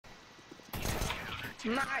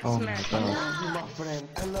Nice, Oh man. my god. I love you, my friend.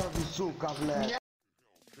 I love you so, man.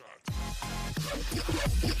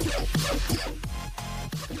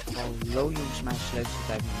 Hallo jongens, meisjes, leuk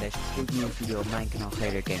dat bij deze gloednieuwe video op mijn kanaal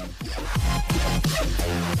GDR Gaming.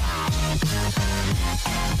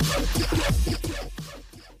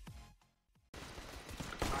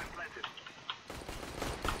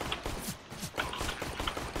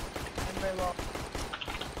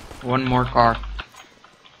 One more car.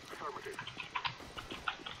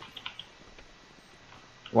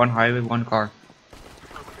 One highway, one car.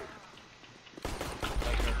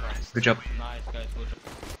 Good job. Nice guys, good job.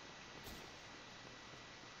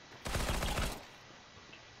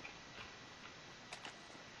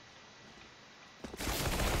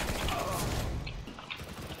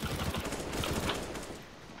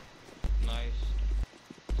 Nice.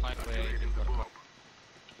 Highway, car.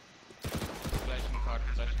 Flashing car,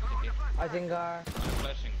 flashing city. I think I'm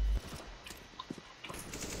flashing.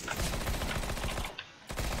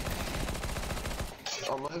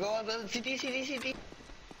 Oh my god, city.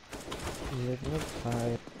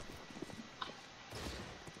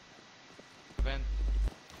 Vent.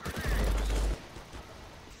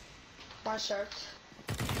 One shirt.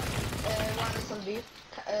 One is on B.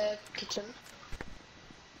 Kitchen.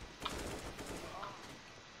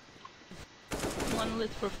 one lit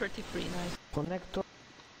for 33, nice. Connector.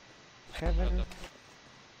 Heaven.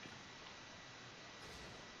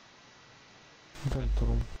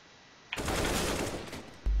 Bedroom.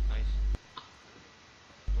 Nice.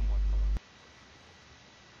 Two more, come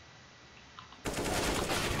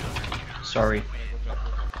on. Sorry. Good job,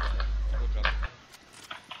 good job.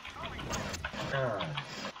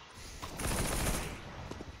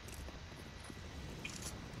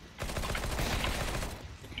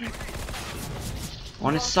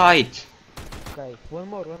 On his side. Okay, one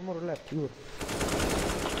more left, here.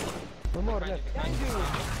 One more left. Thank you.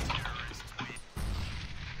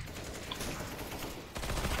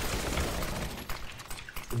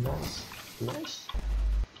 Nice.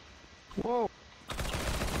 Whoa.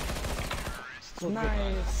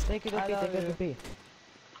 Nice. Take it up, take it up.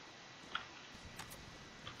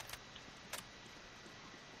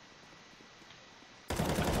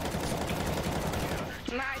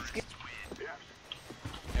 Nice.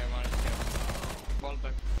 Yeah, one is here. Ball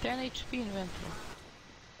back. 10 HP inventory.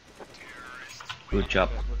 Good job.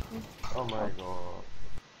 Oh my god.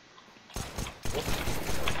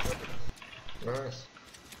 Nice.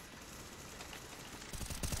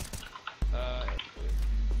 A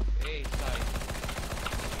side.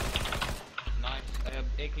 Nice.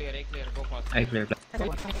 A clear, go fast. I cleared.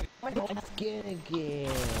 Again.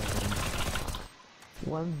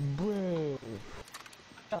 One brave.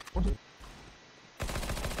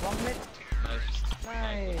 One mid. Nice.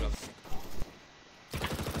 Nice. Good job.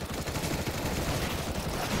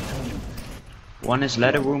 One is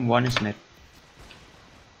ladder room, one is mid.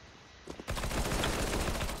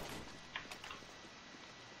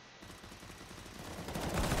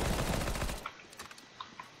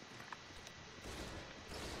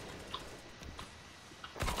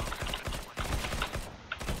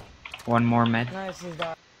 One more mid. Nice is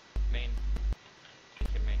that. Main.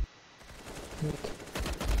 Take your main.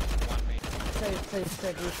 One main.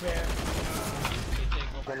 Take repair.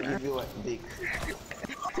 I'm gonna give you a dick.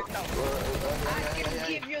 I can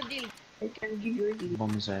give you deal. I can give you a deal.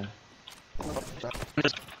 Bomb is there.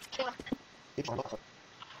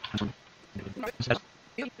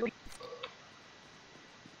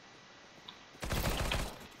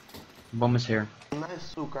 Bomb is here. Nice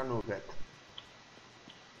suka nugget.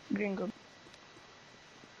 Gringo.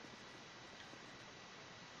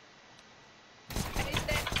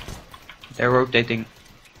 They're rotating.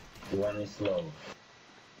 One is low.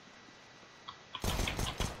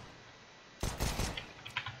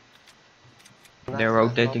 They're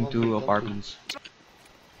rotating to apartments.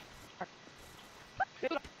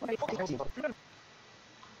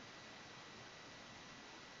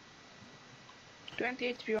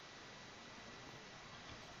 20 HP.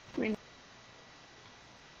 Win.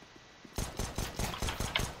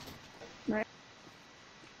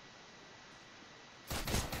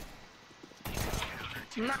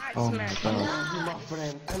 Nice, Oh man. my I god. love you, my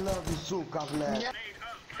friend. I love you so, man.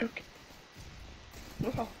 Okay.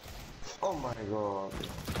 Wow. Oh my god.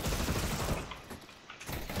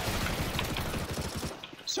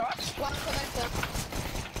 Short. One connector.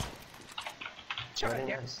 Short, Very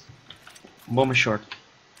yeah. nice. Bomb is short.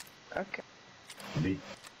 Okay. B.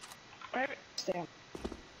 Where? Stay on.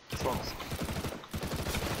 Box.